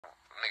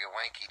nigga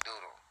Wanky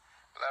Doodle.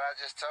 But I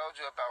just told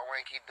you about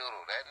Wanky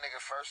Doodle. That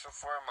nigga, first and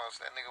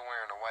foremost, that nigga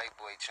wearing the white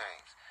boy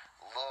chains.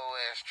 Little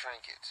ass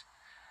trinkets.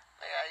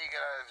 Nigga, how you get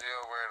out of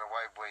jail wearing a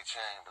white boy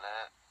chain,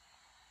 blood?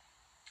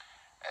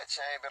 That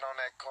chain been on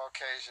that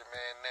Caucasian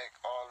man neck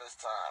all this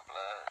time,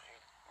 blood.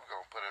 We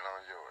gonna put it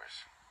on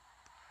yours.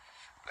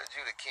 Blood,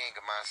 you the king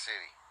of my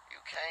city. You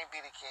can't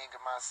be the king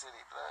of my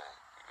city, blood.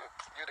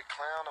 You're the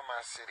clown of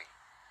my city.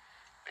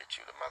 Bitch,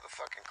 you the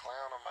motherfucking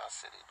clown of my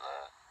city,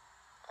 blood.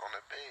 On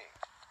the big.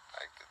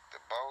 Like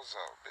the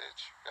bozo,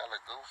 bitch. Hella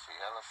goofy,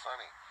 hella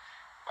funny.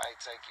 Might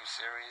take you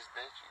serious,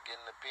 bitch. You get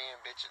in the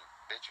pen, bitch,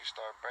 you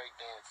start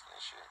breakdancing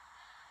and shit.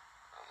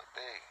 On the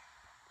big.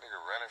 Nigga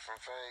running from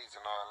fades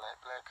and all that,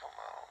 blood. Come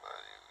on,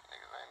 blood. You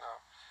niggas ain't no.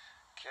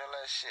 Kill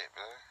that shit,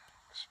 blood.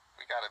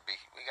 We gotta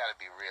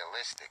be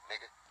realistic,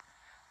 nigga.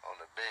 On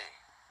the big.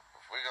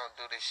 If we gonna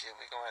do this shit,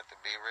 we gonna have to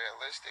be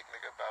realistic,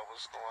 nigga, about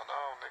what's going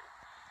on, nigga.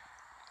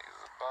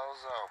 Niggas a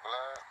bozo,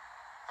 blood.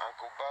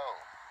 Uncle Bo.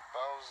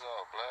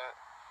 Bozo, blood.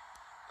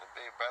 The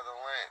big brother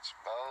Lynch.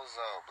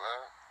 Bozo,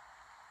 blood.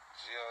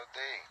 G.O.D.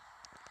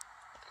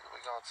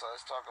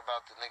 Let's talk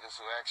about the niggas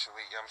who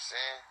actually, you know what I'm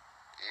saying?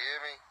 You hear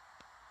me?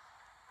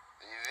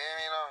 You feel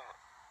me, though?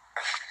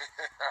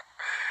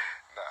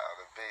 Nah,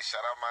 the big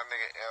shout out my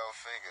nigga L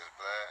Fingers,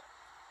 blood.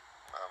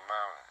 My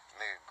mama,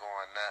 nigga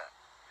going up.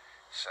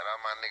 Shout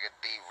out my nigga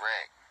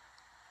D-Rec.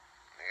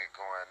 Nigga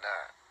going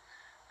up.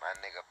 My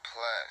nigga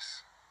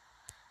Plus.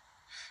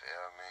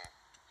 Feel me?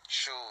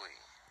 Chewy.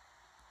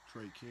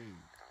 Trey King.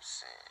 You know what I'm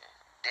saying?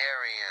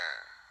 Darian.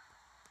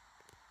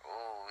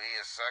 Ooh, he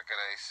a sucker,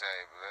 they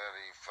say. Blood,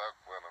 you fuck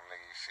with him,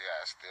 nigga. You see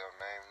how I still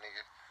name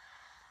nigga?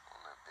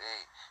 On the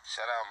beat.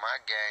 Shout out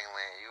my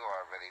gangland. You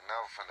already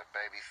know from the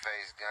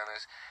Babyface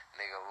Gunners.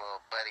 Nigga,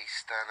 Lil Buddy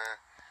Stunner.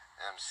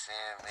 You know what I'm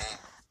saying, man?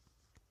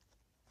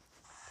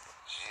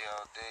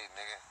 G.O.D.,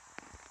 nigga.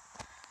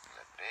 On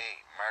the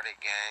beat. Murder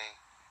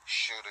Gang.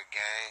 Shooter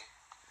Gang.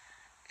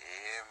 You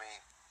hear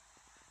me?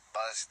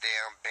 Bust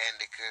Down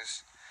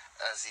Bandicas.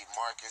 Uzi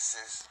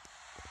Marcuses.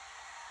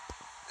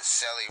 The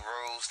Selly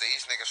Rules.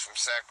 These niggas from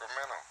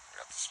Sacramento.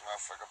 Got this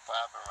motherfucker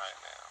popping right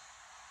now.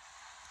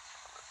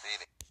 On the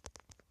beat.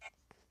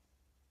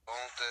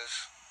 Buntas.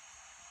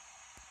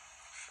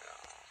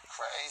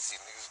 Crazy.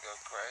 Niggas go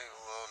crazy.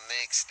 Little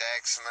Nick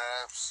Stack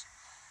Snubs.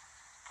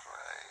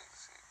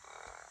 Crazy,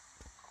 blood.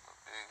 On the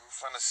beat. We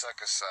from the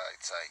sucker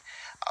side type.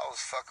 I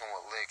was fucking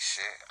with lick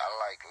shit. I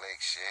like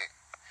lick shit.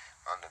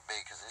 On the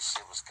beat, cause this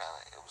shit was kinda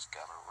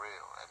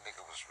real. That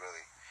nigga was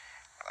really,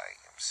 like,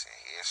 you know what I'm saying,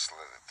 he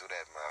slid through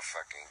that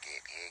motherfucking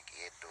get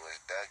do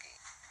his Dougie.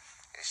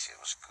 This shit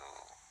was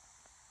cool.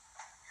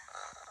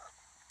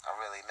 I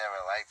really never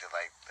liked it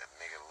like the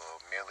nigga Lil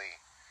Millie.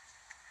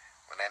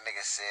 When that nigga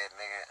said,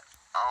 nigga,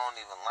 I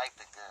don't even like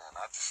the gun.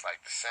 I just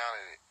like the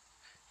sound of it.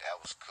 That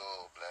was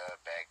cool,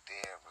 blood. Back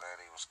then, blood,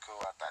 he was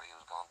cool. I thought he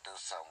was gonna do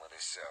something with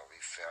himself.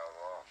 He fell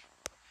off.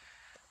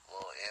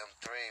 Little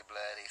M3,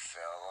 blood, he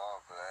fell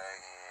off, blood.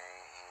 He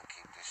ain't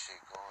keep this shit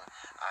going.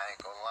 I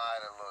ain't gonna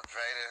lie, the little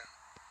Drader,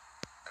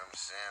 you know what I'm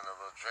saying, the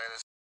little Drader